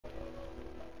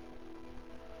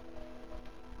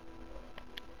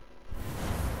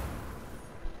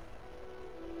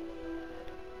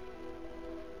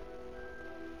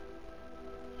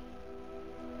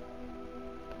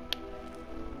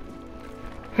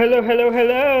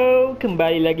Hello.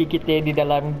 Kembali lagi kita di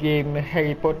dalam game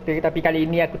Harry Potter. Tapi kali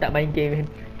ini aku tak main game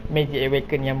Magic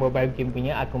Awaken yang mobile game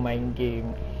punya. Aku main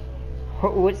game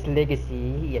Hogwarts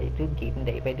Legacy, iaitu game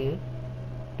daripada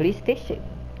PlayStation.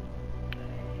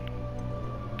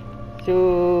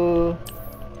 So,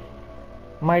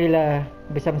 marilah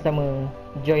bersama-sama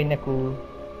join aku.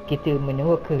 Kita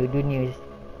meneroka dunia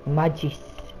magis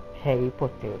Harry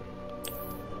Potter.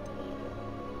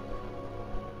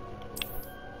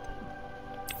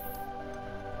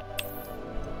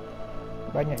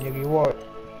 Banyaknya reward.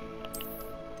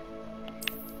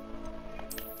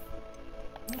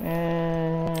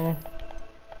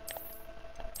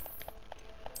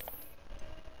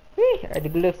 Ada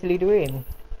glove Slytherin.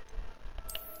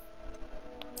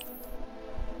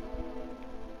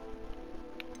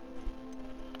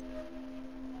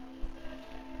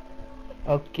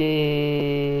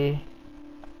 Okey.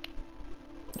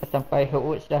 Dah sampai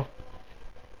Hogwarts dah.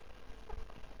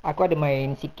 Aku ada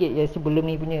main sikit je sebelum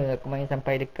ni punya. Aku main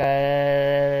sampai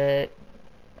dekat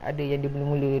ada yang dia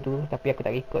mula-mula tu, tapi aku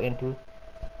tak record yang tu.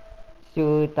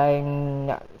 So time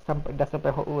nak sampai dah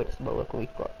sampai Hogwarts baru aku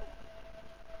record.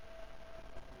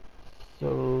 So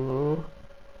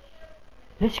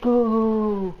let's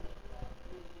go.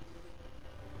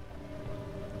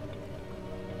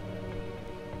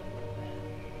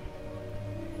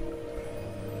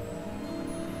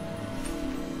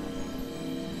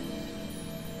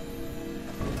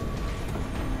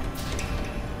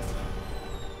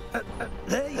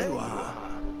 There you are.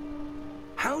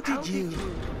 How did you...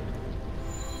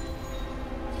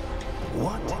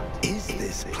 What is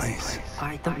this place?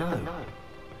 I don't know.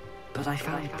 But I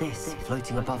found this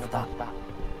floating above that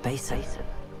basin.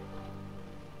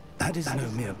 That is no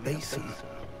mere basin.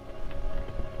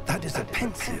 That is a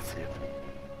pensive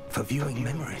for viewing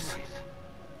memories.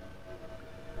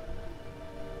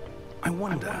 I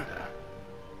wonder...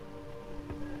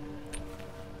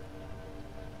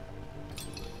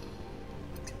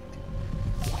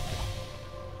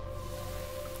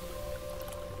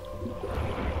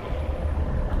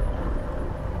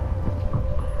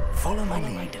 Follow my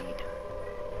lead.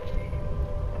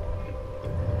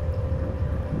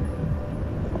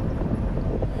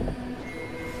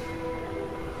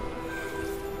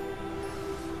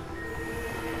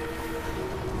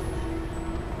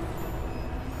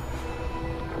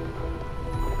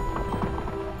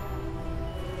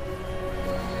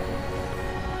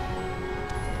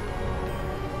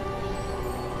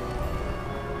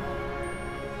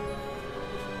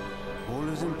 All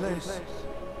is in place.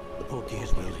 The portkey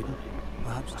is well hidden.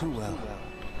 Perhaps too well.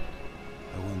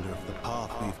 I wonder if the path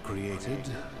we've created...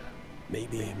 May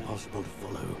be impossible to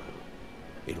follow.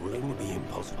 It will only be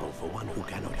impossible for one who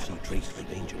cannot see traces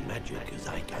of ancient magic as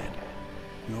I can.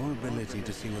 Your ability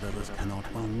to see what others cannot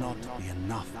will not be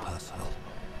enough, Percival.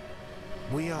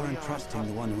 We are entrusting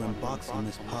the one who embarks on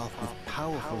this path with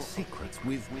powerful secrets,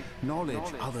 with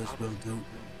knowledge others will do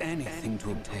anything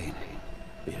to obtain.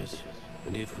 Yes,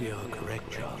 and if we are correct,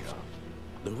 Charles,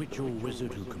 the witch or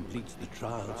wizard who completes the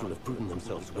trials will have proven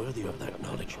themselves worthy of that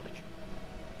knowledge,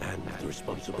 and the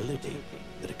responsibility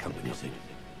that accompanies it.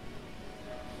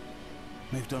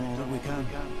 We've done all that we can.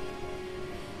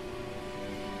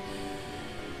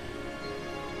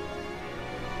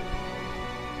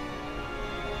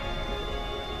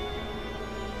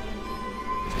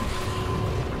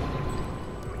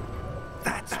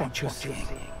 That's what you're seeing.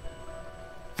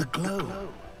 The glow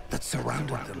that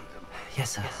surrounded them.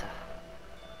 Yes, sir.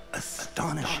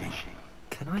 Astonishing.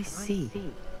 Can I see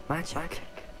magic?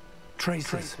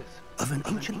 Traces of an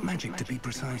ancient magic, to be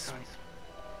precise.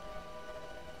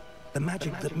 The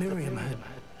magic that Miriam had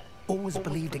always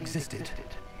believed existed,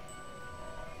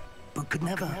 but could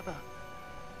never.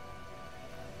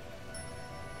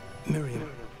 Miriam,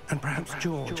 and perhaps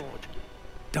George,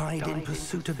 died in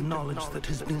pursuit of knowledge that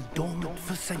has been dormant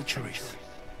for centuries.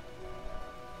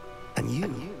 And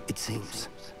you, it seems,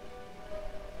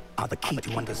 are the key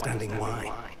to understanding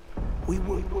why. We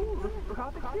were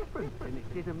rather different than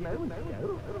it did a moment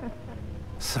ago.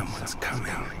 Someone's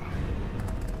coming.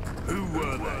 Who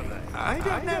were they? I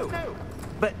don't know.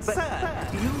 But sir,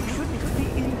 you shouldn't be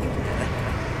in here.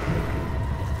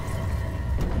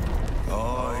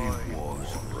 I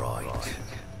was right.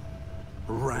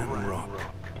 Ramrock.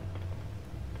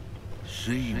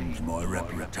 Seems my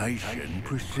reputation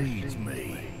precedes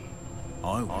me.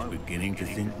 I was beginning to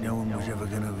think no one was ever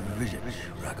going to visit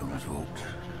Rackham's Vault.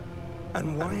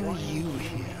 And why are you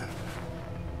here?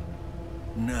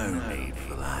 No need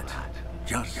for that.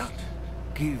 Just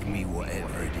give me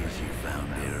whatever it is you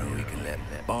found here and we can let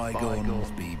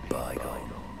bygones be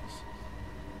bygones.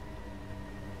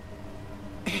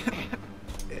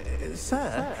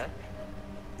 Sir,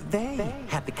 they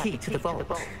had the key to the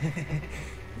vault.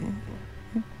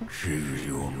 Choose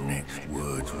your next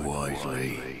words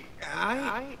wisely.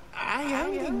 I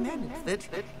only meant that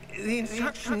the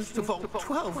instructions to Vault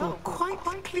 12 were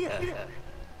quite clear.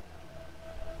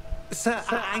 Sir,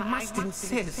 I must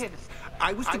insist.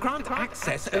 I was to grant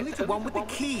access only to one with the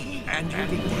key, and you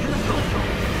did.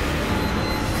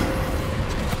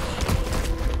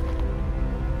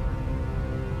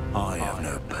 I have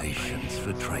no patience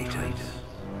for traitors.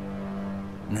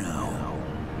 Now,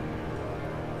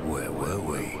 where were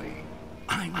we?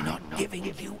 I'm not giving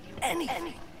you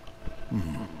anything.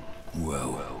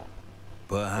 Well,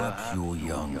 perhaps your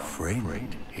young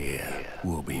friend here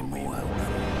will be more helpful.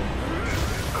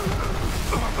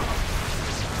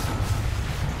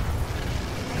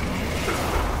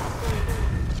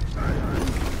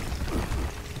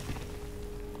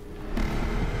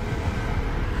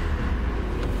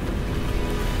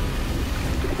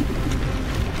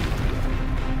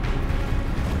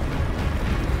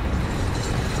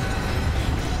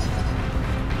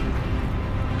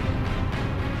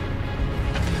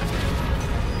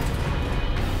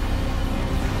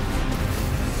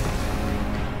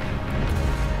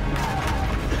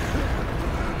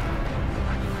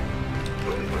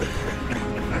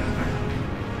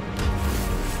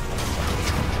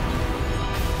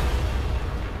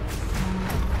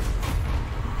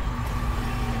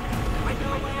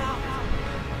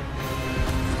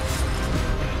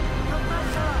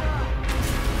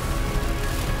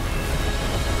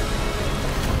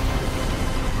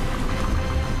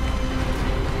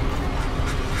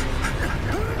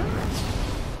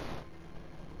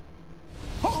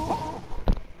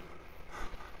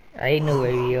 I know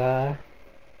where we are.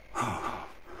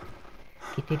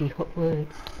 Kita di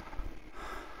Hogwarts.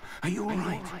 Are you all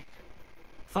right?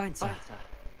 Fine, sir.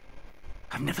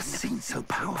 I've never seen so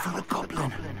powerful a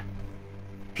goblin.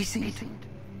 He seemed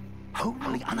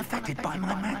wholly unaffected by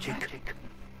my magic.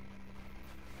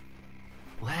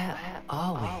 Where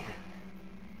are we?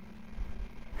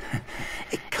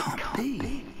 It can't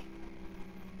be.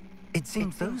 It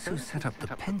seems those who set up the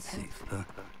pensive, the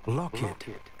locket,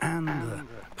 and the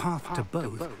path to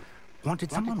both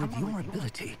wanted someone with your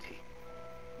ability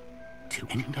to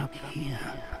end up here.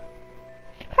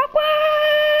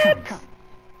 Come.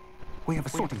 We have a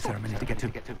sorting ceremony to get to.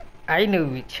 I know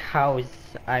which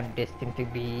house I'm destined to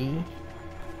be.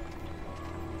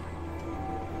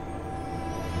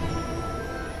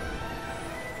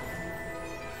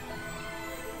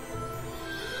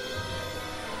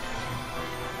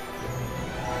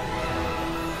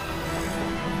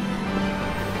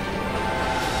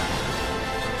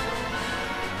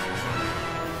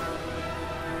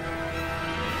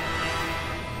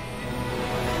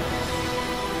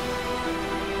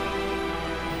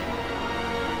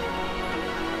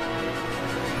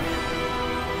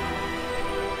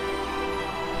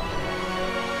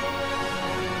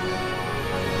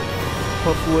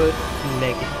 Hogwarts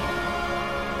Legacy.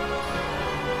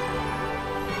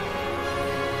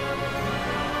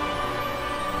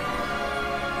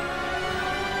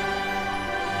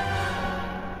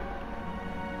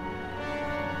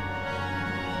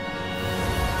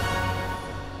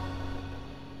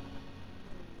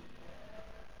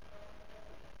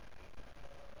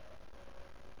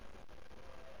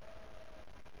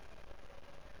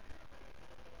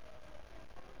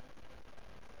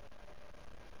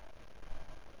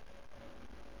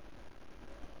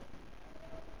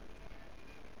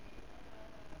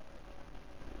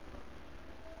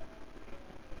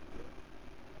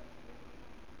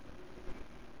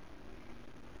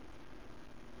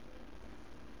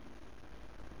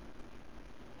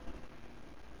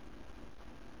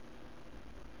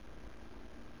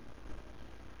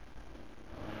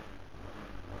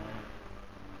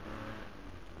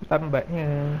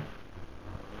 Lambatnya.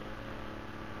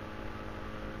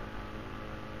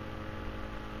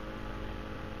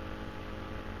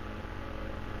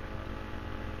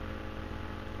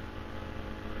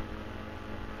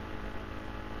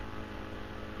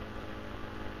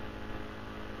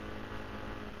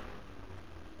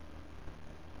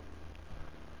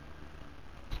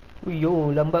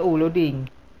 Yo, lambat loading.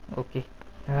 Okay.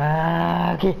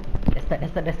 Okay.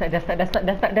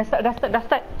 Dah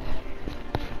start.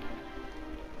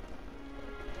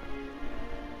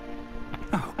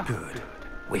 Oh, good.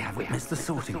 We have witnessed the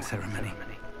sorting ceremony.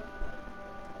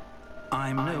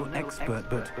 I'm no expert,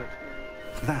 but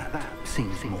that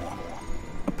seems more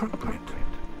appropriate.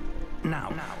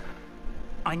 Now,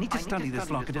 I need to study this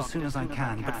locket as soon as I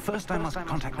can, but first I must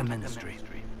contact the Ministry.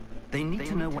 They need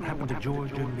to know what happened to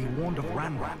George and be warned of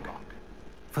Ranrock.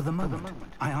 For the moment,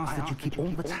 I ask that you keep all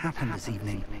that's happened this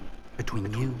evening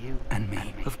between you and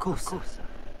me. Of course, sir.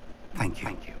 Thank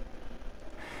you.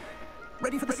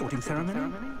 Ready for the sorting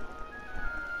ceremony?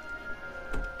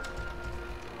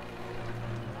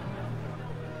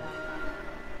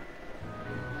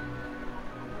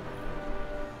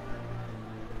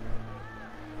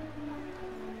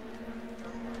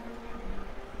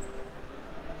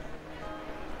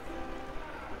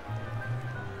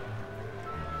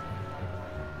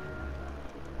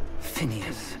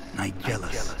 Phineas,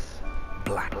 Nigellus,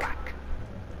 Black.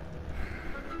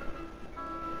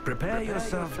 Prepare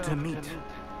yourself to meet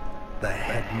the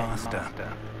headmaster.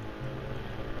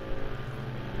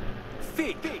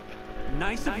 Fig,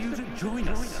 nice of you to join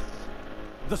us.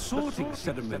 The sorting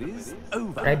ceremony's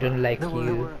over. I don't like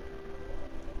you.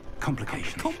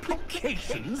 Complications.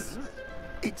 Complications?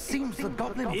 It seems the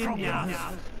goblin problem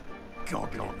Enough.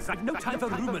 Goblins. I've no time for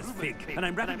rumors, Fig, and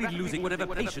I'm rapidly losing whatever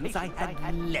patience I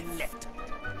had left.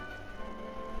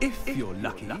 If you're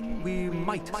lucky, we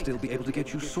might still be able to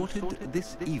get you sorted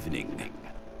this evening.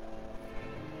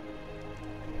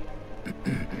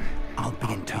 I'll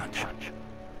be in touch.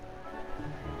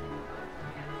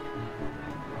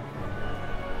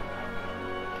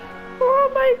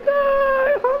 Oh my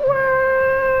god,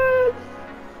 Hogwarts!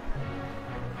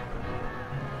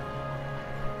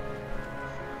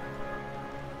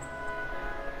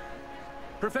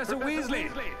 Professor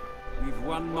Weasley, we've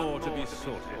one more to be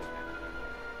sorted.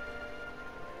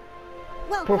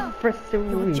 Welcome. Professor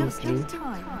You're just in Weasley.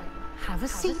 time. Have a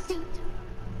seat.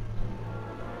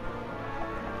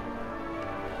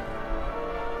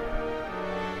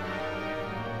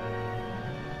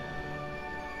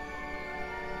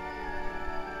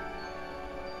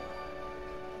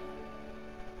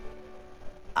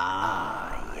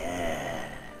 Ah,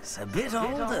 yes. A bit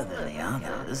older than the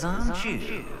others, aren't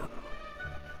you?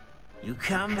 You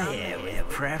come here with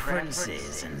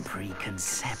preferences and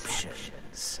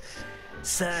preconceptions.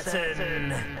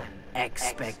 Certain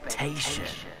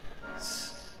expectations.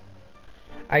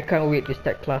 I can't wait to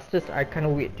start classes. I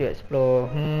can't wait to explore.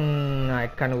 I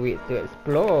can't wait to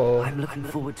explore. I'm looking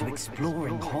forward to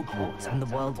exploring Hogwarts and the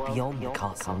world beyond the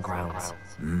castle and grounds.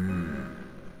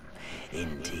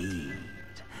 Indeed.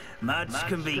 Much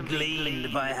can be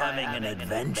gleaned by having an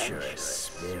adventurous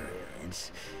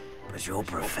spirit. But your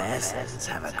professors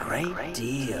have a great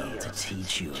deal to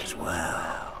teach you as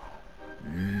well.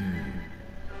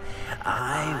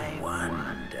 I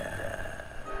wonder...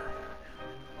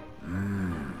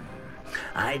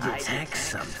 I detect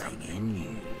something in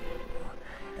you.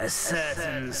 A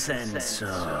certain sense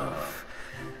of...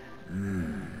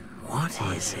 what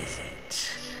is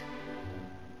it?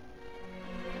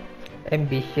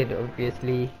 Ambition,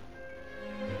 obviously.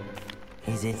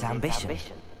 Is it ambition?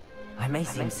 I may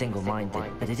seem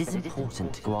single-minded, but it is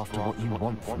important to go after what you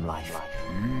want from life.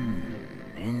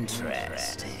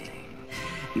 Interesting.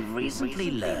 You've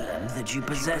recently learned that you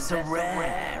possess a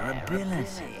rare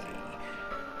ability.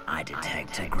 I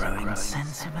detect a growing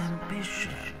sense of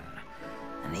ambition,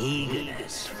 an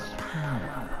eagerness for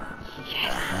power.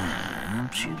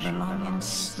 Perhaps you belong in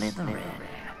Slytherin.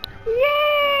 Yay!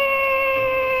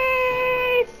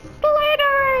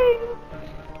 Slytherin!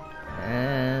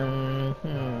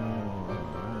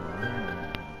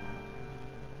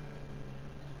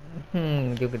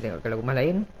 Juga tengok kalau rumah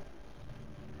lain.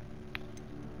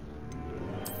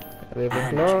 And you've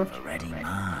a ready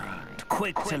mind,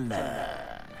 quick to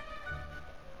learn.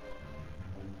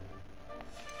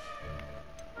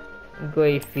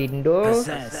 Gryffindor.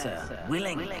 Possess a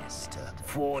willingness to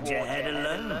forge ahead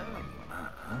alone, you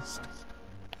must.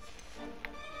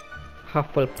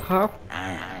 Hufflepuff.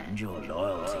 And your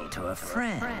loyalty to a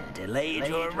friend delayed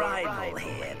your arrival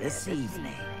here this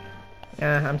evening.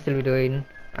 I'm Slytherin.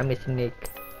 I'm a snake.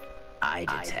 I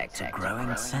detect a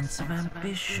growing sense of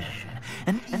ambition,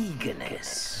 an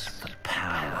eagerness for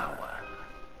power.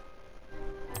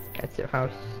 That's your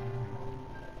house.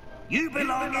 You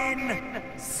belong in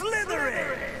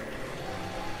Slytherin!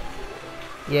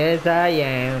 Yes, I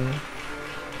am.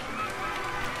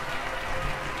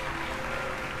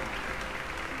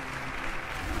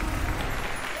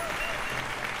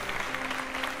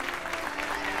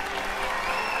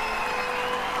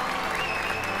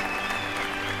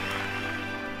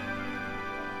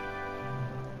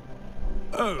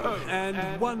 Oh,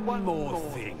 and one more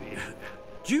thing.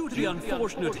 Due to the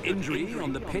unfortunate injury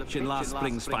on the pitch in last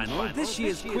spring's final, this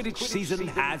year's Quidditch season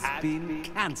has been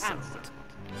cancelled.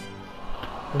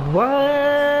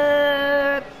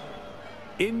 What?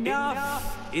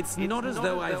 Enough! It's not as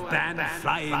though I've banned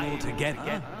flying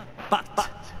altogether, but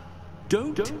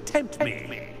don't tempt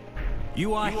me.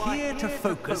 You are here to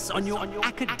focus on your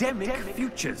academic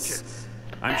futures.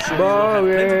 I'm sure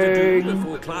you'll have plenty to do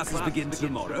before classes begin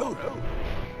tomorrow.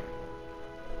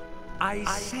 I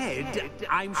said,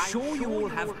 I'm sure you all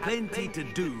have plenty to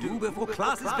do before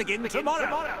classes begin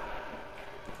tomorrow.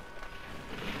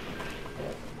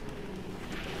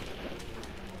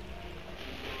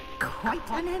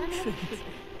 Quite an entrance.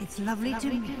 It's lovely to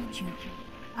meet you.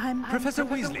 I'm Professor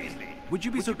Weasley, would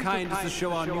you be so kind as to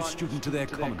show our new student to their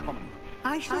common room?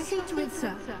 I shall see to it,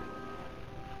 sir.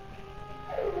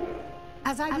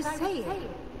 As I was saying,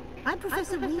 I'm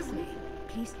Professor Weasley.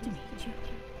 Pleased to meet you.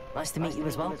 Nice to meet you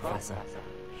as well, Professor.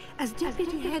 As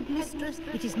Deputy Headmistress,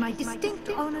 it is my distinct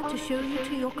honor to show you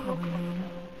to your common room.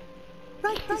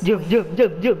 Right this way.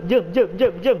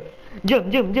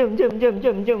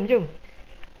 Jump.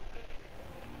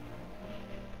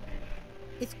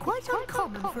 It's quite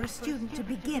uncommon for a student to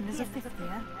begin as a fifth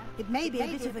year. It may be a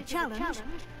bit of a challenge,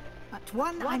 but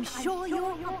one I'm sure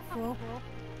you're up for.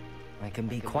 I can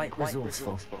be quite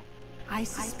resourceful. I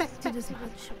suspected as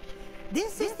much.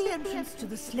 This is the entrance to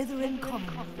the Slytherin common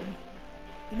room.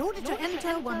 In order to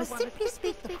enter, one must simply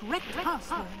speak the correct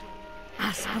password.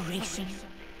 Aspiration.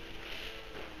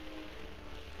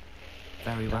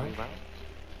 Very well.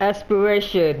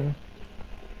 Aspiration.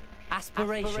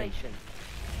 Aspiration.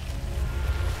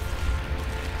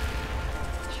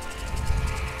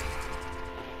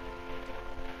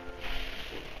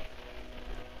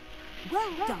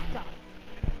 Well done.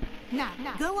 Now,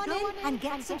 go on in and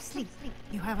get some sleep.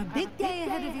 You have a big day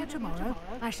ahead of you tomorrow.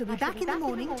 I shall be back in the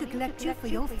morning to collect you for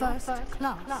your first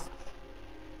class.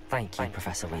 Thank you,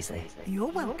 Professor Weasley.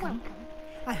 You're welcome.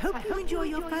 I hope you enjoy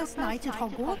your first night at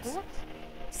Hogwarts.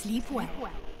 Sleep well.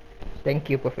 Thank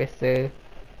you, Professor.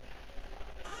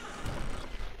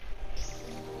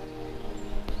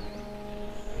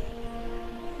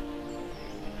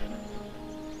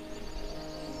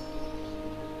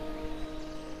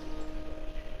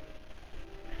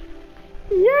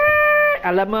 Yeah,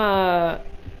 alamak.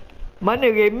 Mana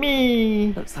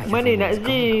Remy? Mana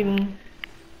Nazim?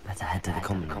 Better head to the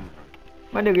common room.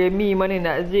 Mana Remy? Mana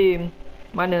Nazim?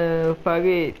 Mana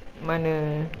Farid?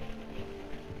 Mana...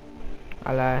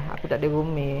 Alah, aku tak ada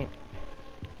roommate.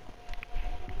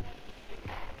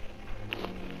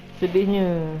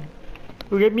 Sedihnya.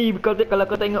 Remy, kalau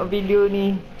kau tengok video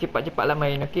ni, cepat-cepatlah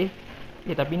main, okey?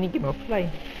 Tapi ni game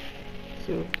offline.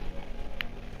 So,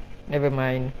 never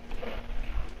mind.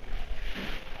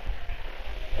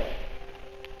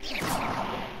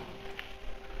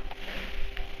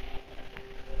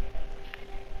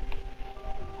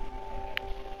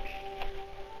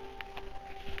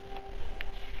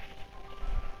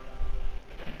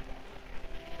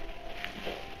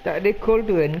 Tak ada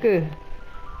cauldron ke?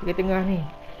 Tengah-tengah ni.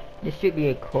 There should be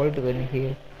a cauldron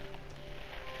here.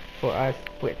 For us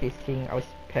practicing our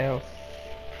spells.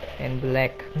 And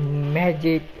black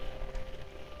magic.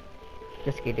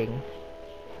 Just kidding.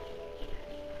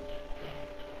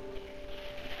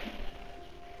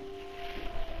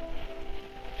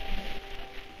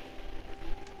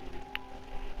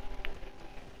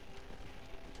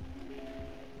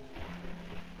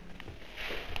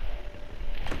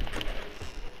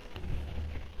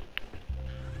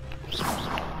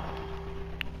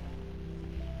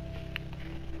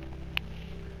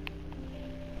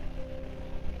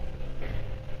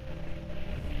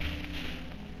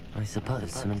 I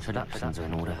suppose some introductions are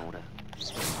in order.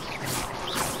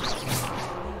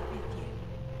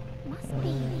 Must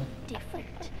be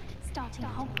different. Starting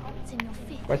Hogwarts in your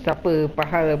fifth. Kau siapa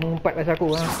pahal mengumpat pasal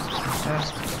aku ha?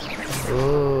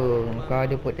 Oh, kau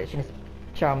ada protection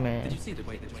charm Did you see the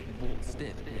way that she walked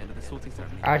stiff at the end of the sorting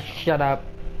ceremony? Shut up.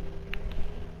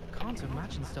 Can't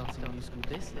imagine starting a new school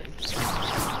this late.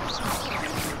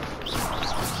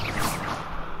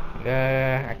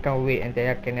 I can't wait until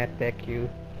I can attack you.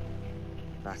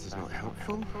 That is not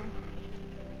helpful.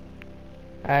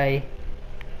 Hi.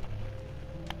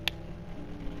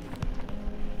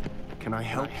 Can I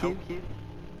help you?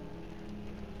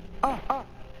 Oh,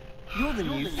 you're the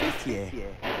new fifth year.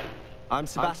 I'm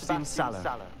Sebastian Saller.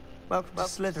 Welcome to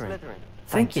Slytherin.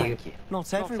 Thank you.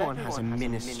 Not everyone has a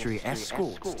ministry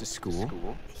escort to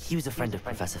school. He was a friend of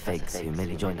Professor Fig's who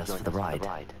merely joined us for the ride.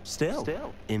 Still,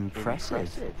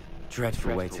 impressive.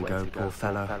 Dreadful way to go, poor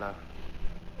fellow.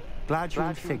 Glad you're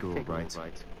in Fig all right.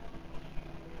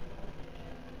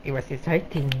 It was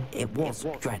exciting. It was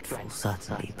dreadful,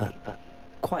 certainly, but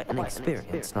quite an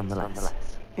experience nonetheless.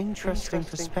 Interesting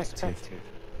perspective.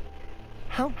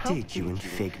 How did you and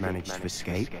Fig manage to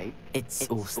escape? It's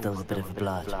all still a bit of a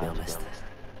blur, to be honest.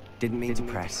 Didn't mean to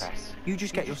press. You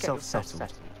just get yourself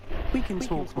settled. We can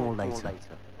talk more later.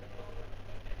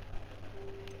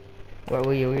 What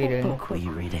were you reading? What book were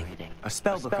you reading? A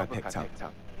spellbook I picked up.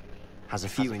 Has a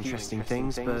few interesting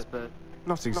things, but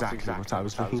not exactly what I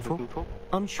was looking for.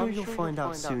 I'm sure you'll find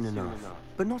out soon enough.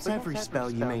 But not every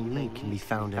spell you may need can be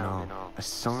found in our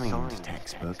assigned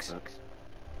textbooks.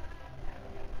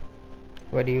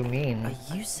 What do you mean?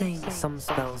 Are you saying some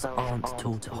spells aren't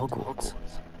taught at Hogwarts?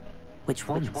 Which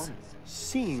ones?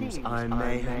 Seems I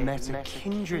may have met a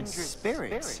kindred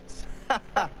spirit.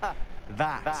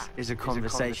 That is a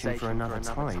conversation for another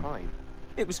time.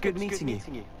 It was good meeting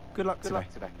you. Good luck today.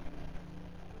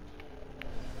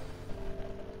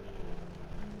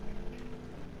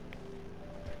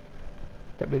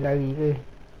 Tak boleh lari ke?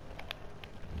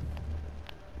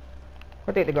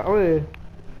 Kau tak tegak apa?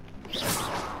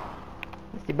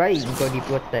 Mesti baik kau di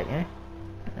protect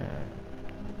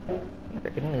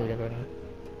tak kena dah kau ni.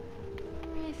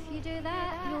 If you do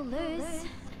that, you'll lose.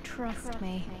 Trust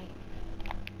me.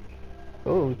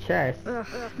 Oh, chest. Ugh,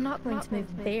 not going to move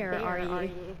there, are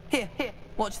you? Here,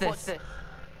 watch this.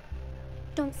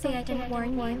 Don't say I didn't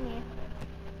warn you.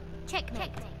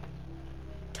 Checkmate.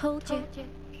 Told you.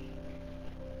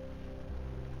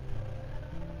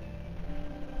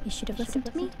 You should have listened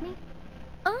to me.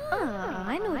 Ah,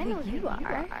 I know who you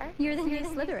are. You're the new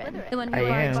Slytherin, the one who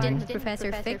barged into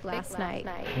Professor Fig last night.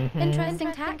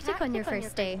 Interesting tactic on your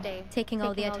first day, taking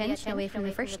all the attention away from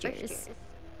the first years.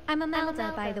 I'm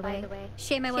Imelda, by the way.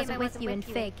 Shame I wasn't with you in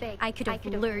Fig. I could have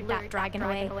lured that dragon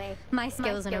away. My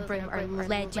skills on a broom are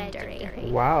legendary.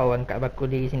 Wow, angkat baku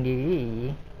diri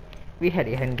sendiri. We had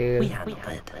it handled. We handled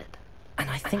it. And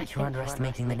I think you're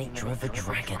underestimating the nature of a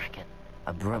dragon.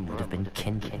 A broom would have been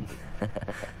kindling.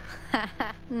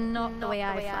 Not the way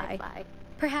I fly.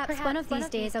 Perhaps one of these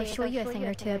days I'll show you a thing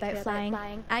or two about flying.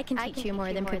 I can teach you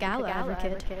more than Kogawa ever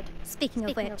could. Speaking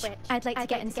of which, I'd like to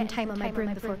get in some time on my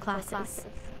broom before classes.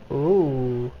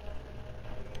 Ooh.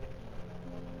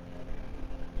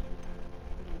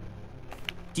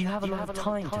 Do you have a lot of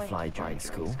time to fly during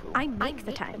school? I make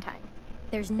the time.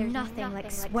 There's nothing like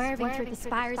swerving through the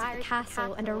spires of the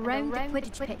castle and around the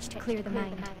Quidditch pitch to clear the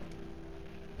mind.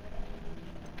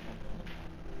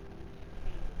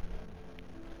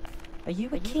 Are you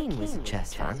a keen wizard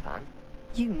chess fan?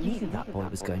 You knew that boy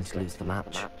was going to lose the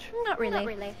match. Not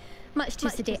really. Much too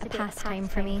sedate a pastime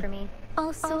for me.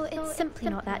 Also, it's simply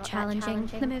not that challenging.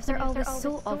 The moves are always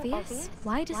so obvious.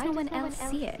 Why does no one else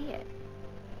see it?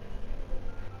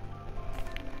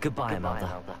 Goodbye,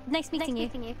 Imelda. Nice meeting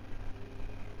you.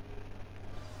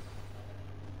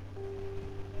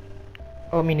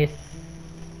 Ominous.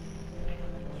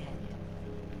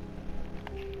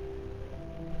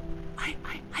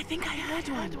 I think I heard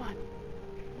one.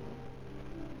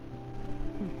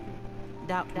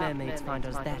 Doubt mermaids find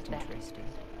us that interesting.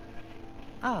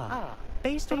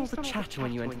 Based on all the chatter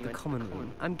when you entered the common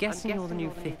room, I'm guessing you're the new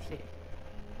fifth year.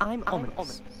 I'm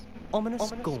Ominous.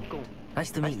 Ominous Gaunt.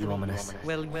 Nice to meet you, Ominous.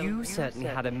 Well, you certainly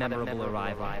had a memorable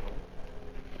arrival.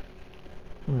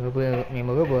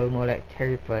 Memorable, more like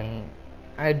terrifying.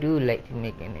 I do like to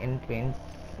make an entrance.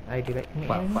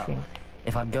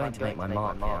 If I'm going to make my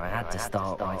mark here, I had to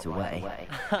start right away.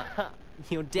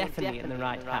 You're definitely in the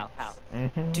right house.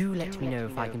 Do let me know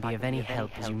if I can be of any help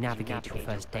as you navigate your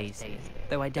first days here,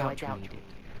 though I doubt you need it.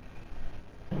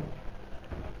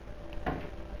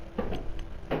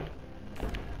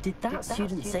 Did that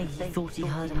student say he thought he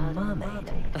heard a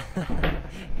mermaid?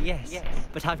 Yes,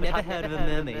 but I've never heard of a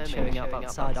mermaid showing up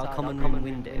outside our common room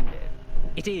window.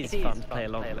 It is fun to play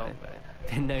along though.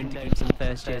 Been known to keep some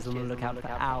first years on the lookout for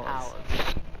hours.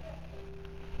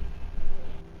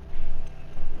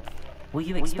 Were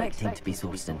you expecting to be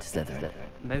sourced into Slytherin?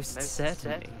 Most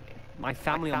certainly. My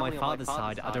family on my father's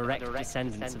side are direct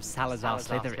descendants of Salazar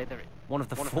Slytherin, one of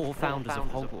the 4 founders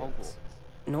of Hogwarts.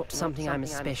 Not something I'm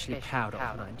especially proud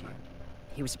of, mind you.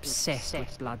 He was obsessed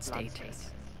with blood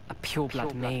status, a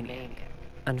pure-blood maniac.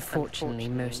 Unfortunately,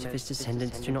 most of his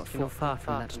descendants do not fall far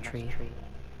from that tree.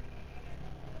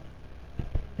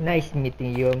 Nice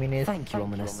meeting you, Ominous. Thank you,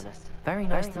 Ominous. Very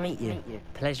nice to meet you.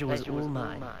 Pleasure was all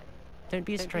mine. Don't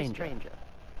be a stranger.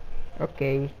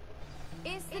 Okay.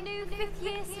 Is the new 5th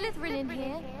year Slytherin in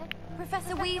here?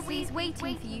 Professor Weasley's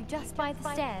waiting for you just by the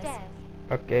stairs.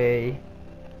 Okay.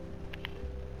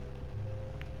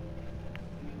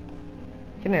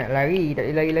 Macam mana nak lari? Tak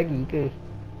boleh lari lagi ke?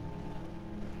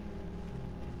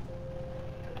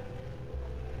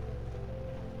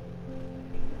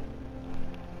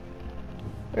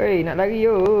 Hei, nak lari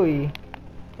oi.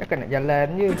 Takkan nak jalan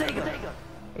je.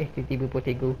 Tiba-tiba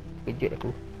Potato. Kejut aku.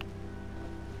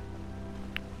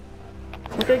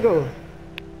 Potato.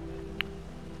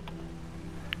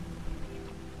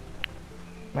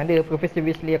 Mana Profesor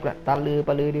Weasley, aku nak tala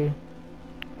kepala dia.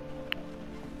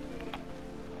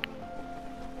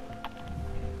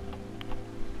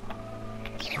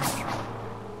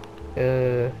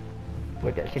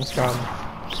 Protection storm.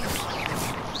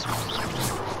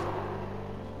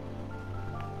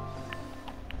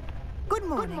 Good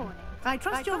morning. I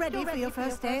trust you're ready for your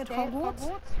first day at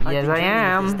Hogwarts? Yes, I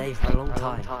am. I've been dreaming of this day for a long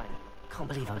time. Can't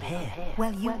believe I'm here.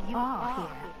 Well, you are here.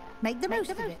 Make the most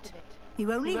of it.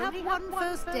 You only have one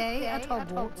first day at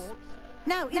Hogwarts.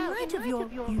 Now, in light of your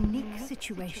unique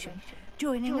situation,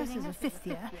 joining us as a fifth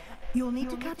year, you'll need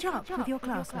to catch up with your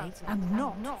classmates and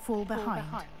not fall behind.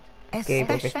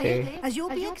 Especially as you'll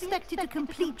be expected to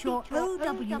complete your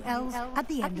OWLs at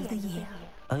the end of the year.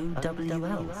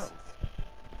 OWLs?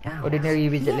 Ordinary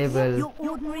wizard level. Your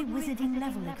ordinary wizarding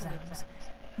level exams.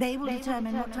 They will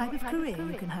determine what type of career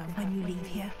you can have when you leave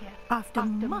here. After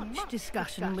much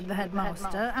discussion with the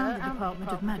headmaster and the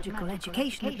Department of Magical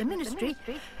Education at the Ministry,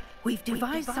 we've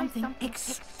devised something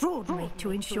extraordinary to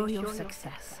ensure your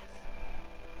success.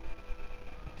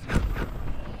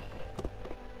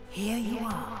 Here you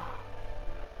are.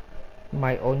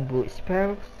 My own book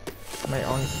spells. My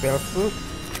own spell book.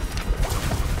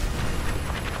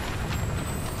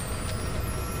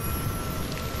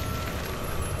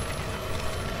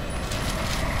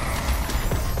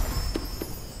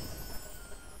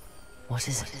 What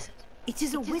is it? It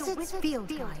is a wizard's field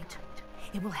guide.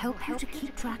 It will help you to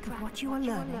keep track of what you are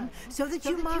learning so that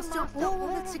you master all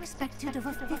that's expected of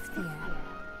a fifth year.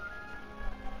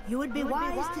 You would be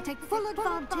wise to take full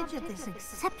advantage of this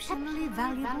exceptionally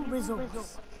valuable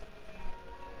resource.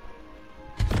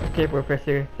 Okay,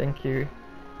 Professor, thank you.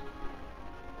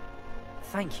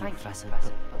 Thank you, Professor,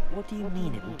 but what do you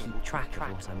mean it will keep track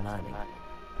of what I'm learning?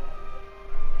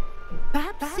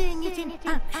 Perhaps seeing it in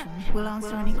action will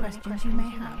answer any questions you may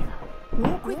have.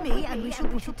 Walk with me and we shall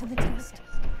put it to the test.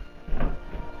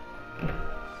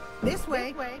 This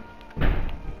way.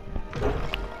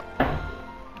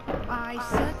 I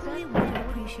certainly would have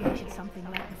appreciated something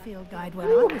like the field guide when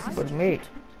I was a student.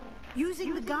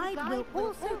 Using the guide will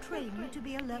also train you to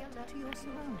be alert to your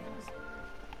surroundings.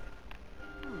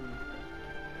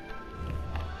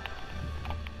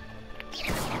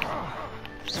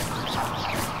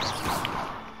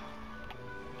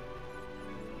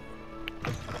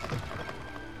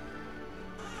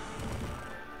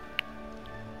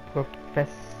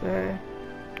 Professor.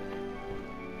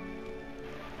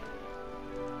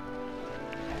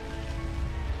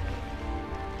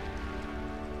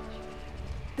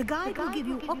 The guide will give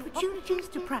you opportunities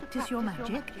to practice your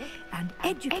magic and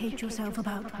educate yourself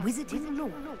about wizarding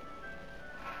lore.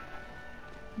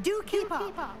 Do keep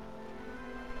up.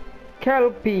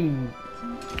 Kelpie.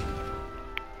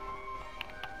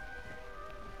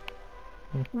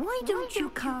 Why don't you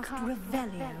cast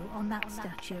Revelio on that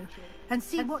statue and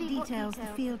see what details the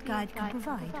field guide can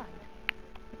provide?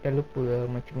 Dah lupa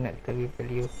macam nak cari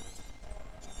value.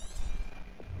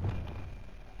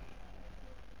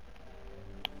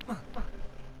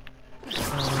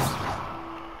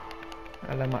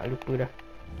 Alamak, lupa dah.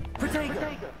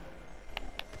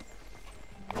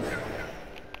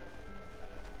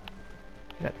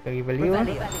 Nak cari value.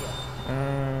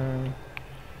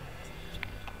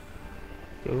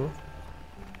 Tu.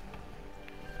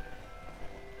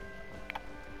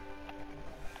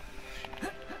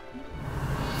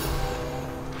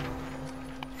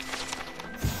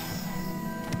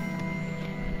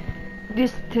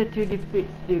 This statue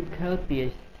depicts the Kelpie,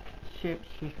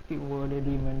 shape-shifting water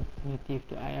demons native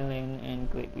to Ireland and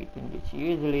Great Britain, which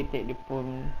usually take the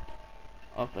form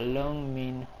of a long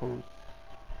maned horse.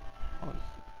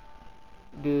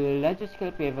 The largest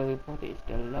Kelpie ever reported is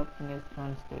the Loch Ness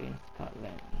monster in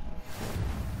Scotland.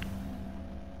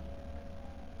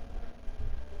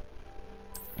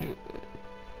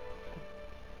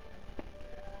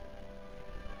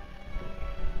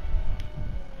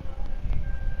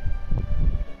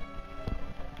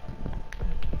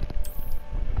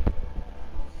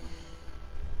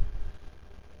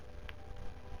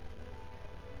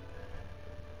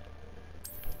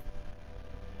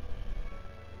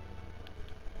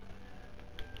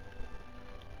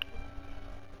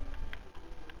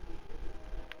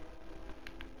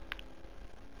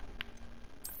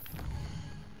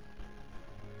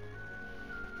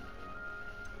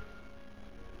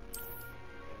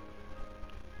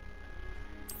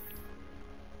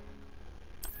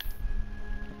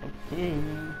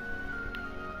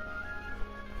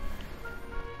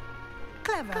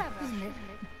 Clever, isn't it?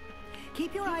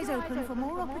 Keep your eyes open for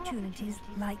more opportunities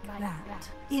like that,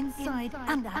 inside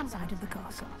and outside of the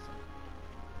castle.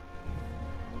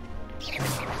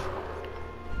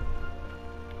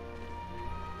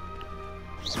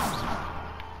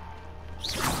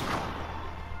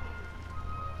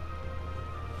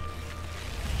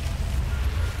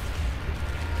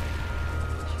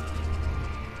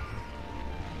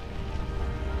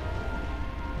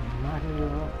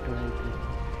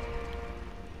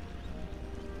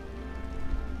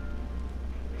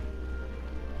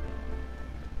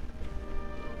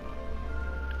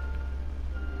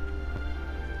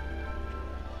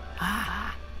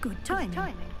 Good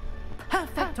timing.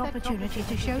 Perfect opportunity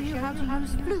to show you how to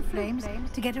use blue flames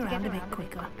to get around a bit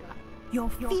quicker.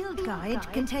 Your field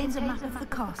guide contains a map of the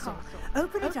castle.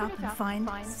 Open it up and find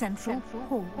Central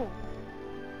Hall.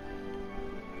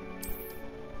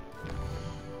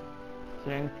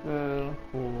 Central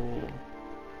Hall.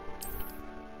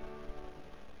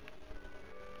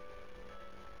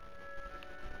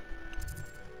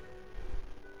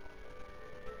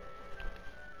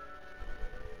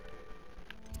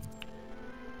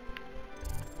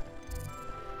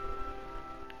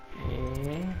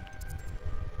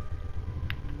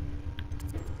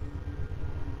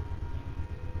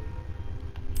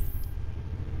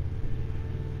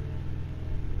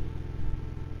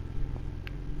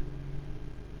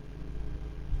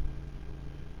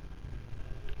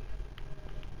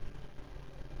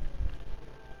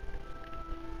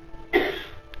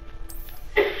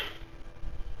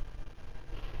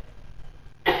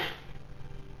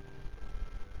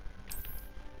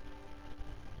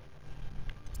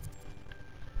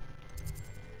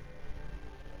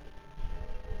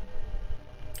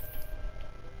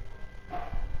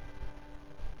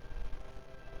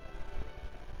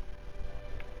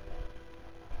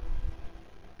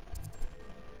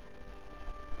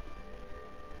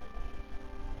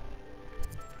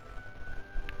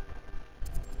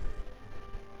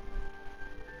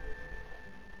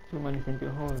 Cuma di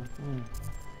Central Hall.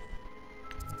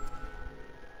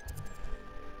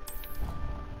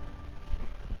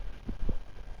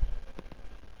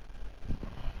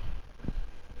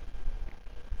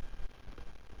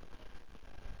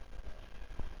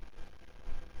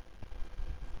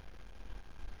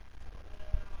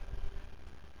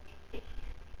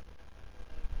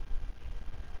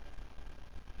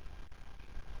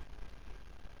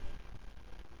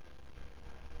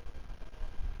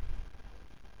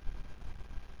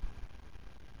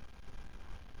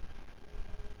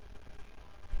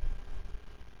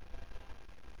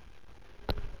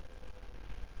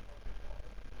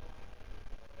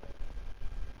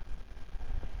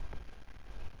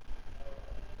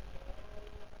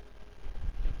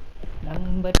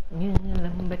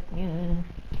 Lambatnya.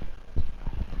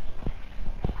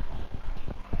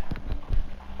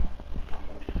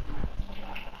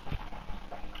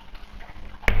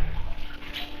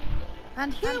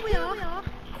 And here we are.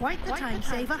 Quite the time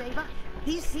saver.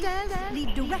 These stairs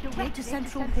lead directly to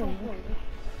Central Hall.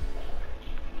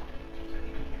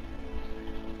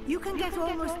 You can get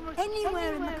almost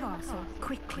anywhere in the castle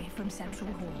quickly from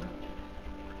Central Hall.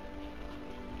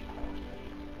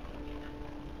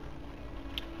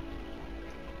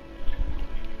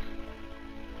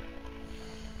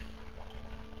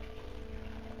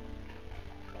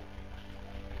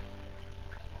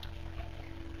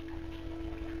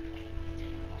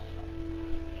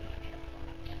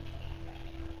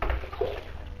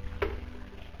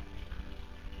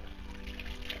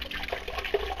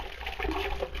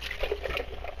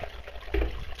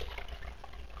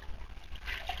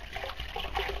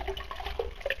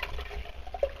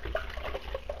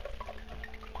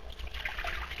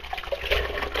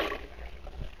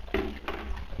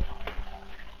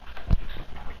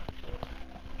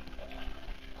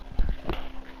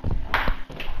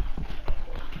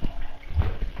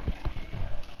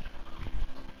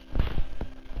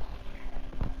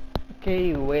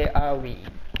 Okay, where are we?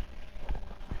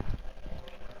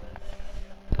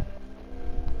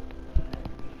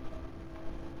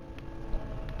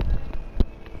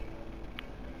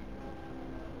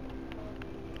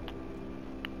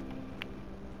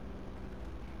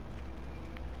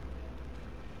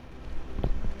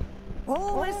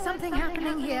 Always something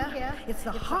happening here. It's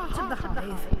the heart of the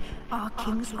hive. Our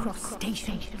King's Cross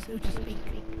station, so to speak.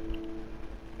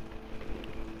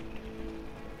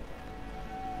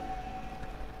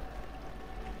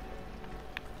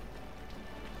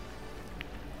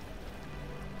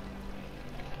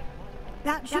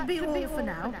 That should be all for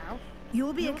now.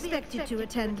 You'll be expected to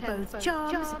attend both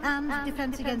Charms and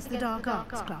Defense Against the Dark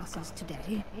Arts classes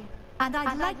today. And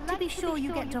I'd like to be sure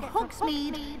you get to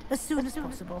Hogsmeade as soon as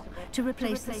possible to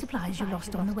replace the supplies you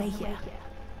lost on the way here.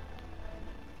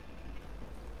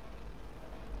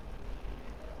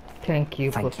 Thank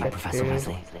you, Professor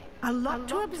Wesley. A lot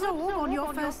to absorb on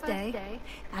your first day,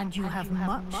 and you have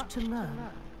much to learn.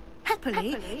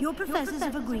 Happily, your professors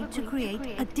have agreed to create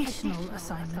additional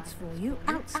assignments for you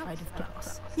outside of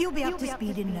class. You'll be up to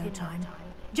speed in no time.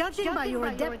 Judging by your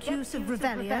adept use of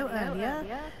Revelio earlier,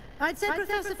 I'd say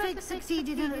Professor Fig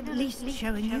succeeded in at least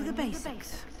showing you the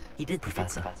basics. He did,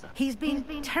 Professor. He's been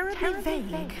terribly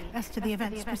vague as to the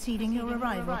events preceding your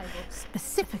arrival,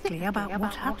 specifically about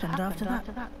what happened after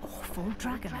that awful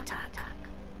dragon attack.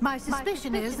 My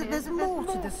suspicion is that there's more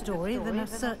to the story than a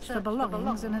search for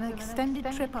belongings and an extended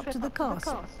trip up to the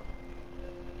castle.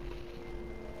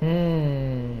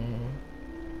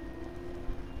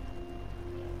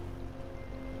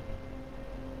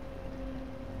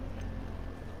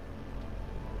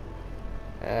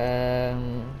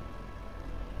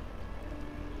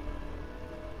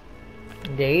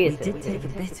 We did take a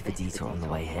bit of a detour on the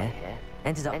way here.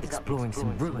 Ended up exploring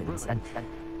some ruins and...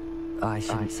 I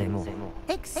shouldn't say more.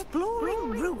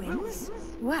 Exploring ruins?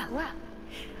 Well,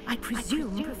 I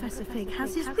presume Professor Fig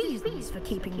has his reasons for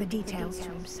keeping the details to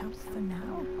himself for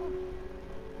now.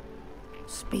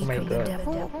 Speak of the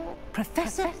devil,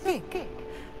 Professor Fig.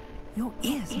 Your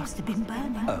ears must have been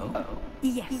burning. Oh?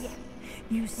 Yes.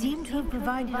 You seem to have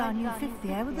provided our new fifth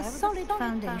year with a solid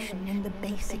foundation in the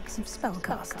basics of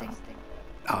spellcasting.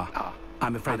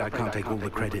 I'm afraid I can't take all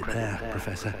the credit there,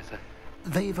 Professor.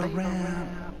 They've a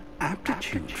rare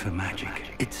aptitude for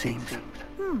magic, it seems.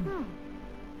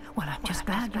 Well, I'm just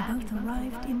glad you both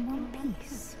arrived in one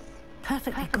piece.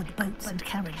 Perfectly good boats and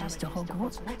carriages to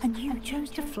Hogwarts, and you chose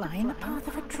to fly in the path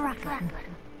of a dragon.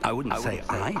 I wouldn't say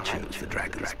I chose the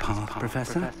dragon's path,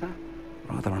 Professor.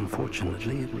 Rather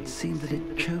unfortunately, it would seem that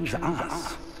it chose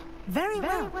us. Very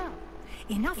well.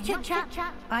 Enough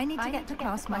chit-chat. I need to get to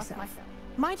class myself.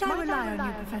 Might I rely on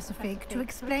you, Professor Fig, to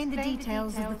explain the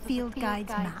details of the field guide's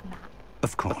map?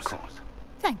 Of course.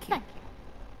 Thank you.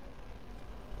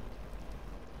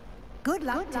 Good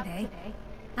luck today,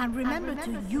 and remember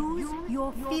to use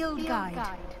your field guide.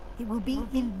 It will be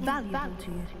invaluable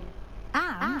to you,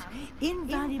 and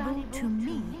invaluable to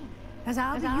me, as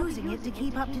I'll be using it to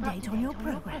keep up to date on your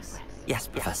progress. Yes,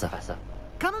 Professor.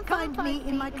 Come and find me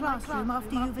in my classroom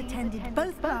after you've attended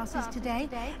both classes today,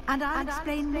 and I'll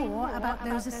explain more about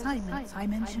those assignments I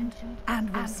mentioned. And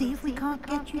we'll see if we can't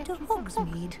get you to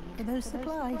Hogsmeade for those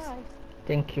supplies.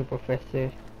 Thank you,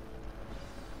 Professor.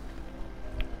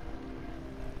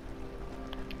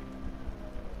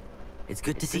 It's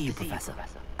good to see you, Professor.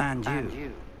 And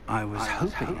you. I was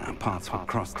hoping our paths would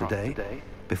cross today,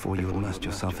 before you immersed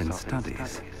yourself in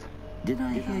studies. Did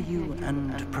I hear you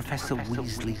and Professor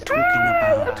Weasley talking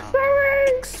about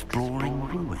exploring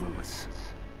ruins?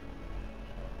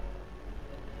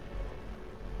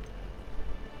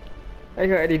 I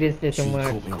already did this so She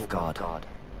much. caught me off guard.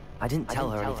 I didn't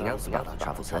tell her anything else about our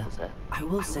travels here. I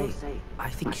will say, I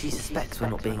think she suspects we're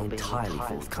not being entirely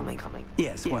forthcoming.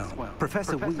 Yes, well,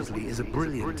 Professor Weasley is a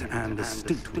brilliant and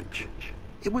astute witch.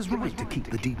 It was right to keep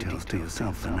the details to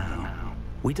yourself for now.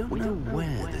 We don't know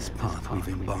where this path we've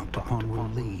embarked upon will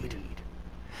lead.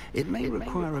 It may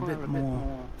require a bit more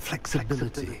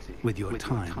flexibility with your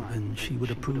time than she would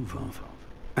approve of.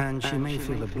 And she may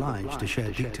feel obliged to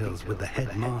share details with the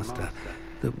headmaster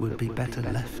that would be better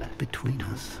left between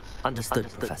us. Understood,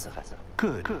 Professor.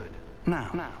 Good.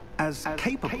 Now, as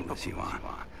capable as you are,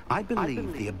 I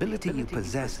believe the ability you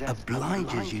possess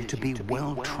obliges you to be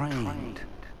well trained.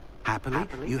 Happily,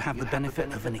 you have the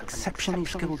benefit of an exceptionally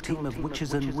skilled team of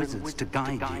witches and wizards to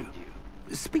guide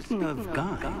you. Speaking of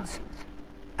guides,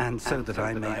 and so that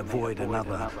I may avoid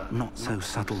another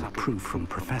not-so-subtle proof from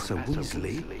Professor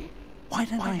Weasley, why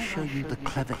don't I show you the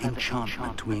clever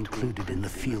enchantment we included in the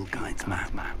field guide's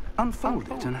map? Unfold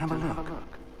it and have a look.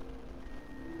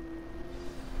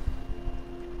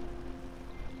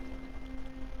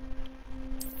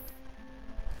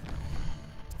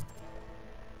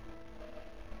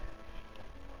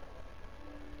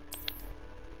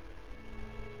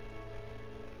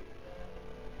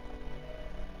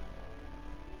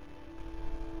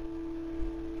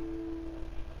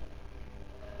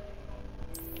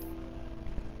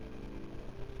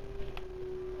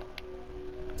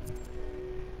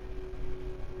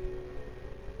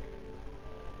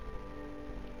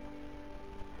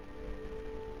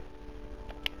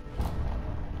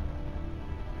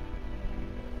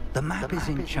 The map is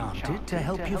enchanted to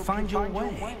help you find your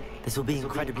way. This will be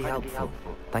incredibly helpful.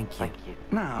 Thank you.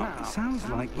 Now, it sounds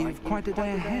like you've quite a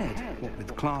day ahead, what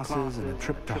with classes and a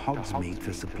trip to Hogsmeade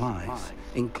for supplies,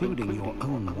 including your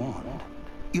own wand.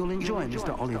 You'll enjoy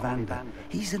Mr. Ollivander.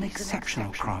 He's an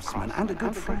exceptional craftsman and a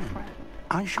good friend.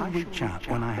 I shall reach out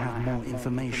when I have more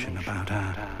information about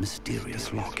our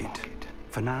mysterious locket.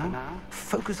 For now,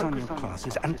 focus on your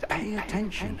classes and pay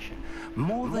attention.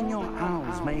 More than your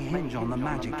owls may hinge on the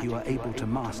magic you are able to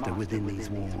master within these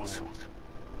walls.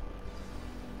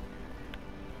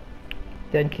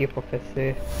 Thank you,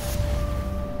 Professor.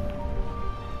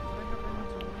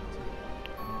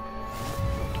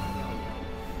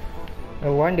 I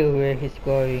wonder where he's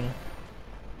going.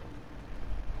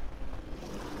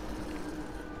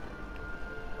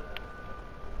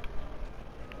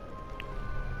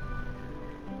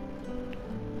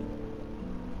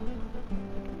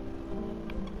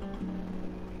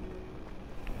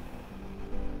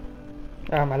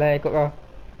 Ah, malah ikut kau.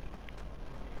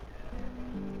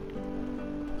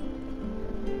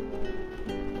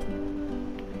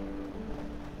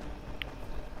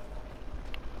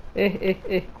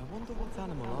 I wonder what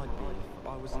animal I'd be if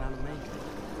I was an animator.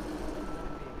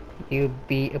 You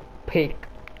be a pig.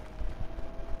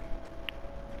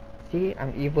 See,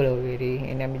 I'm evil already,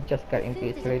 and I'm just got into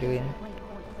it straight away.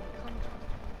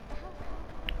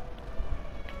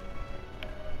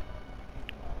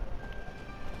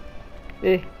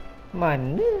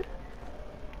 Mana?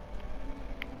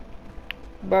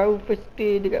 Baru first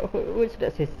day dekat Hogwarts dah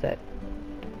sesat.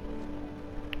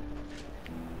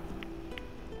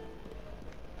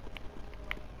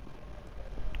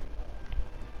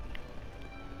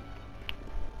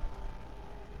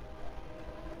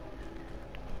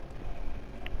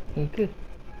 Ni ke?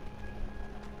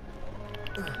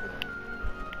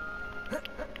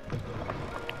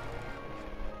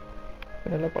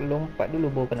 Kena lompat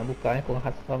dulu baru kena buka ni, kurang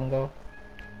hasam kau.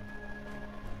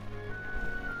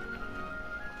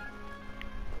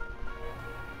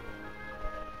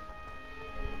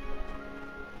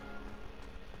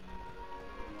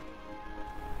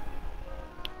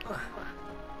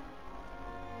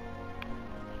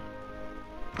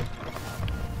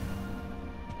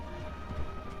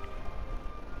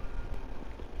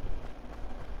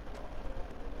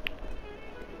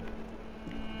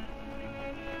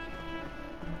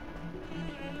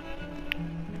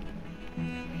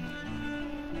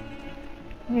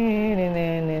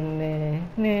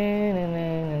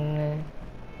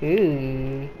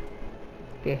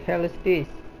 The hell is this?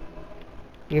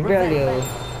 Revelio.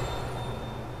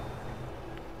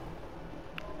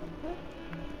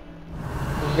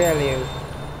 Revelio.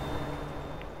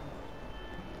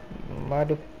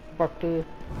 Motherfucker.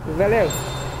 Revelio.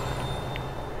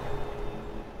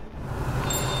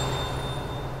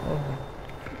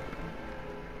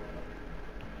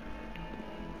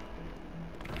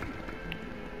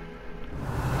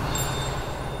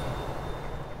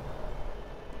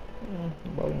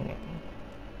 Baunya.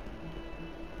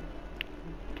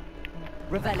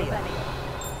 Revelio.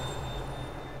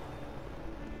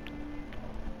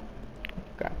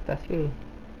 Ke atas ke?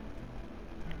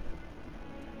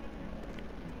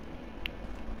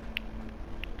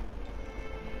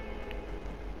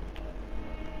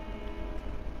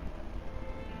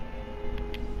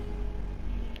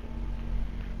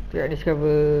 To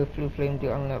discover Blue Flame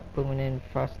to unlock permanent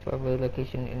fast travel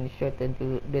location and shorten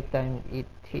to the time it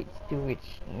takes to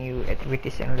reach new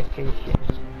activities and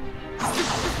locations.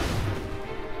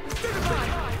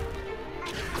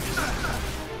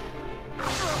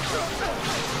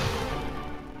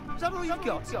 Is that all you've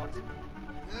got?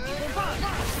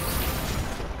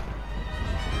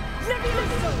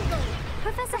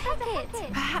 Professor Hackett!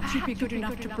 Perhaps you'd be good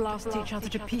enough to blast each other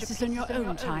to pieces in your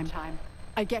own time.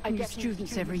 I get new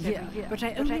students every year, but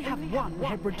I only have one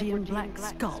Hebridean black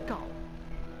skull.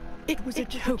 It was a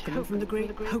token from the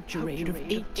Great Poacher Raid of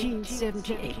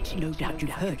 1878. No doubt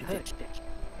you've heard of it.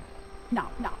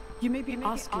 Now, you may be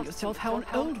asking yourself how an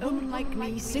old woman like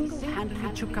me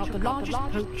single-handedly took out the largest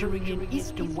poacher ring in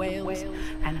eastern Wales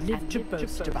and lived to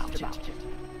boast about it.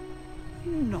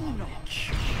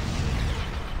 Knowledge.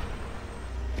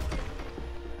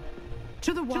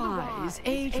 To the wise,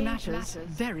 age matters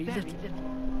very little.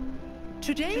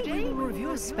 Today we will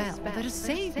review a spell that has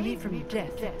saved me from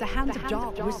death at the hands of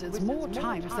dark wizards more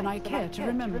times than I care to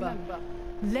remember.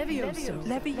 Levioso.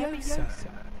 Levioso?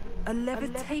 A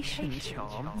levitation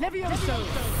charm? Levioso!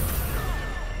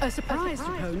 A surprised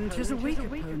opponent is a weak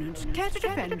opponent. Care to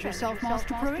defend yourself,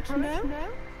 Master Pruitt? No?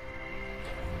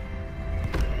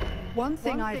 One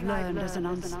thing I've learned as an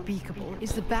unspeakable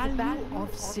is the value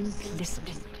of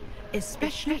simplicity,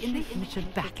 especially in the heat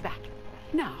of battle.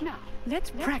 Now,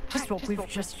 let's practice what we've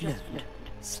just learned,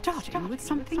 starting with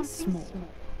something small.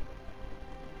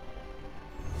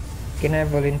 Can I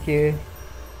volunteer?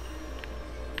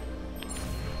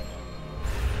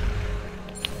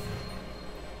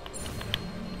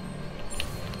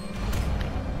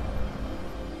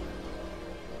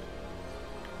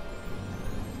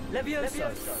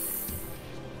 Levioso!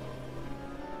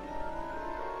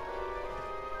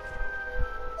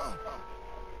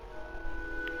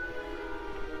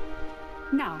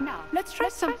 Now, let's try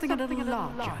something a little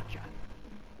larger.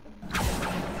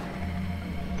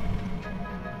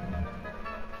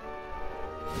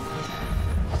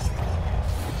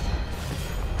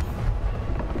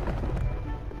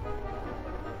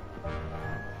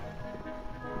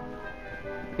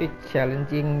 It's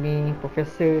challenging me,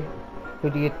 Professor. Who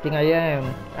do you think I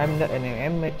am? I'm not an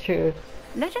amateur.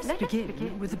 Let us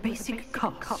begin with the basic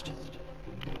cast.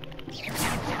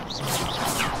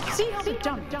 See how the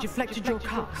dummy deflected your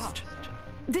cast?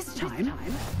 This time,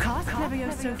 cast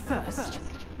Levioso first,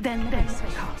 then the basic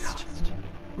cast.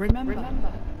 Remember,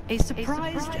 a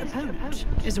surprised opponent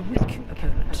is a weak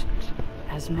opponent,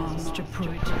 as Master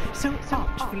Pruitt so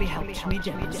artfully helped me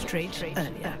demonstrate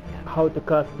earlier. How to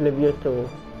cast Levioso.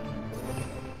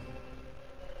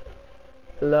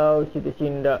 Allows you to see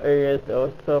in the areas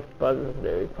of soft puzzles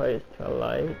that require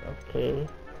starlight. Okay.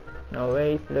 Now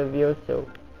where is Levioso?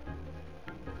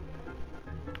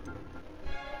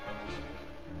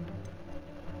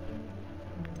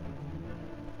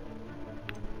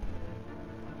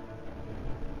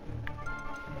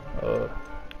 Oh,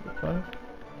 this one.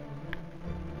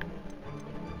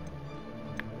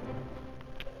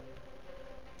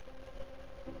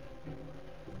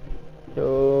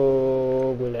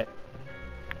 So boleh.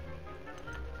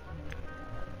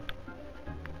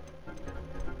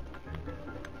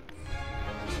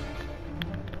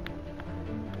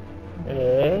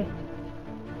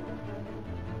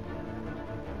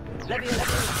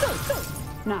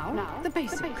 Now, the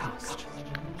basic cast.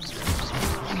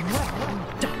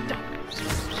 Well done.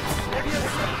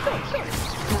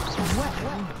 Well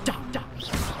done.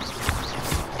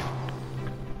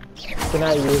 Can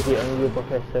I use it on you,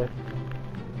 Professor?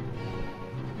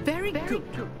 Very good.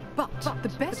 But the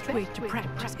best way to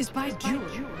practice is by duel.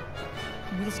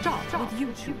 We'll start with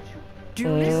you two.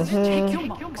 Duelists, take your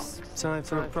marks. Time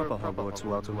for a proper Hogwarts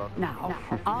welcome. Now,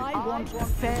 I want a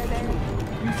fair duel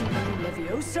using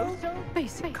Levioso,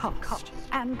 basic cast,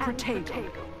 and Protego.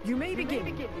 You may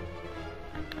begin.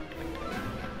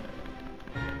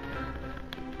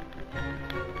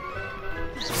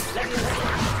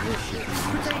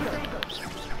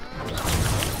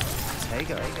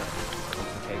 Protego.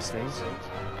 Complicates things.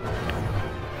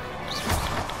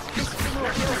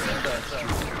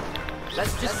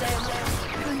 Let's just say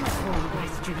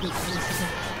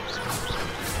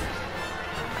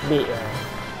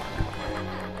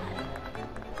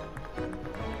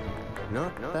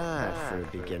Not bad for a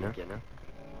beginner.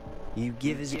 You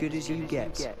give as good as you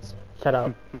get. Shut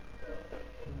up.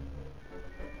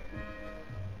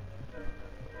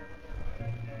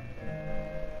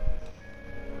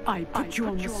 I put you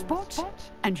on the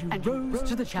spot, and you rose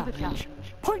to the challenge.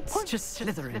 Points to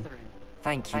Slytherin.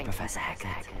 Thank you, Professor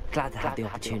Hecat. Glad to have the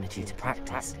opportunity to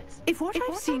practice. If what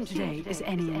I've seen today is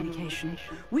any indication,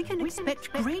 we can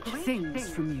expect great things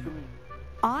from you.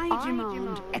 I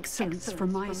demand excellence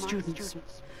from my students.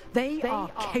 They are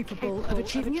capable of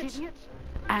achieving it,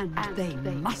 and they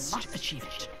must achieve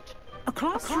it. A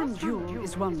classroom duel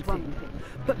is one thing,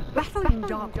 but battling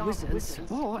dark wizards,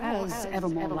 or as ever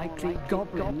more likely,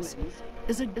 goblins,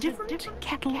 is a different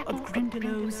kettle of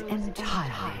Grindylows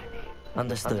entirely.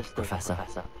 Understood, Professor.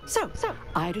 So,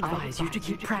 I'd advise you to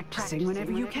keep practicing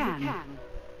whenever you can.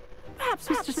 Perhaps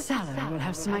Mr. Sallow will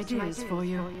have some ideas for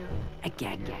you.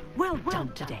 Again, well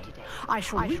done today. I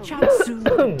shall reach out soon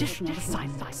with additional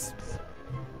assignments.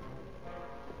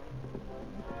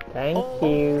 Thank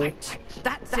you. Right,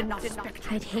 that's enough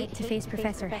spectacle. I'd hate to face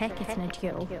Professor Hecat in a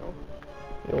duel.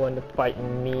 You want to fight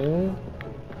me?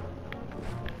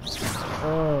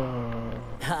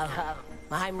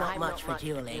 I'm not much for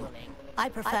dueling. I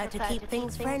prefer to keep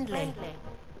things friendly.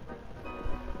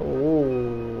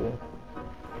 Ooh.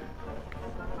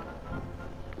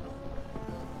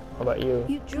 How about you?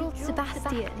 You dueled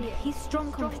Sebastian. He's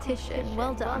strong competition.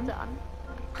 Well done.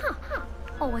 Huh.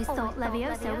 Always thought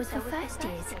Levioso was for first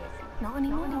years. Not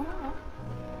anymore.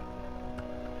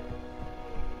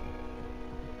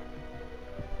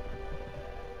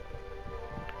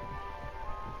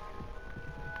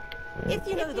 If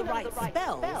you know the right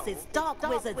spells, it's dark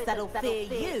wizards that'll fear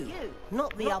you,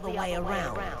 not the other way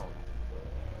around.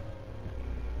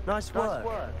 Nice work.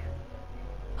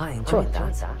 I enjoyed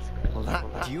that. Well,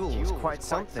 that duel was quite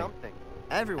something.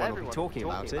 Everyone will be talking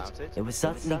about it. It was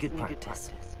certainly good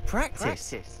practice.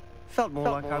 Practice? Felt more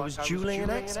like I was dueling an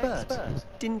expert.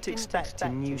 Didn't expect a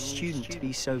new student to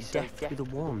be so deft with a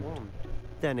wand.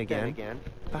 Then again,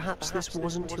 perhaps this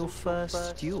wasn't your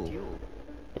first duel.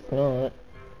 It's not.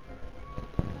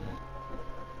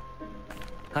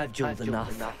 I've dueled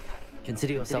enough.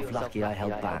 Consider yourself lucky I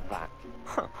held back.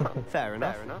 Fair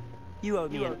enough. You owe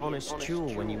me an honest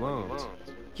duel when you aren't.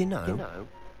 You know,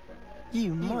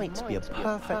 you might be a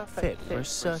perfect fit for a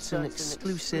certain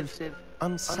exclusive,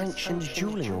 unsanctioned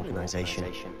dueling organization.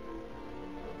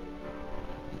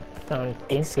 Sounds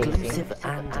interesting. Exclusive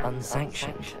and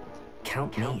unsanctioned.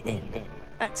 Count me in.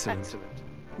 Excellent.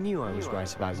 Knew I was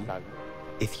right about you.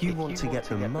 If you want to get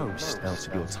the most out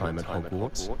of your time at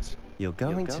Hogwarts, you're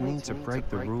going to need to break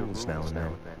the rules now and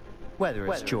then. Whether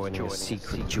it's joining a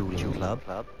secret dueling club,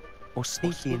 or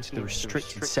sneaking into the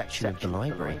restricted section of the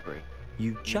library.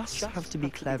 You just have to be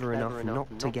clever enough not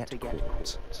to get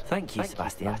caught. Thank you,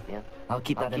 Sebastian. I'll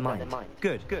keep that in mind.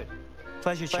 Good.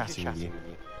 Pleasure chatting with you.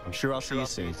 I'm sure I'll see you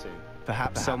soon.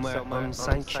 Perhaps somewhere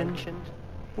unsanctioned?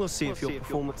 We'll see if your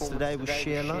performance today was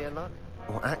sheer luck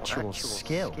or actual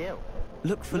skill.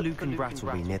 Look for Luke and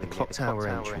Brattleby near the clock tower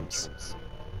entrance,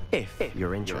 if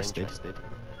you're interested.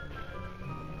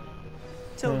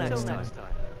 Till next time.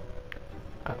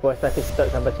 Aku rasa aku stop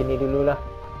sampai sini dululah.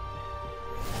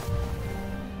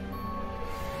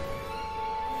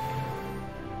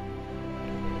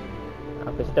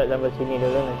 Aku stop sampai sini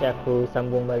dulu, nanti aku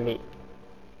sambung balik.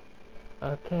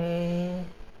 Okay.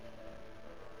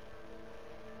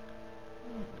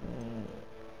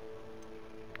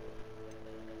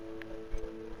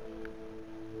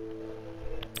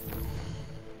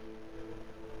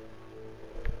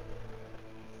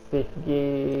 Save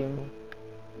game.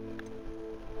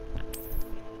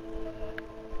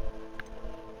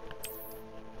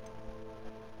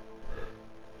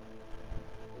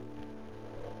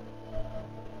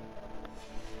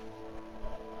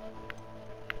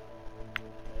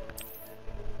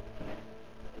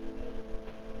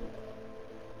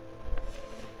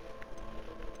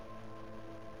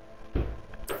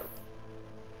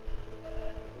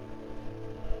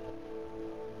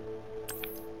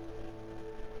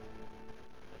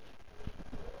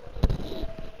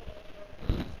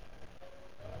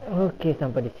 Okey,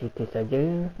 sampai di situ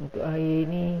saja untuk hari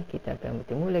ini. Kita akan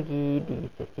bertemu lagi di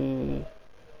sesi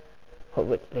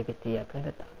Hogwarts Legacy akan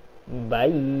datang.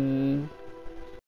 Bye.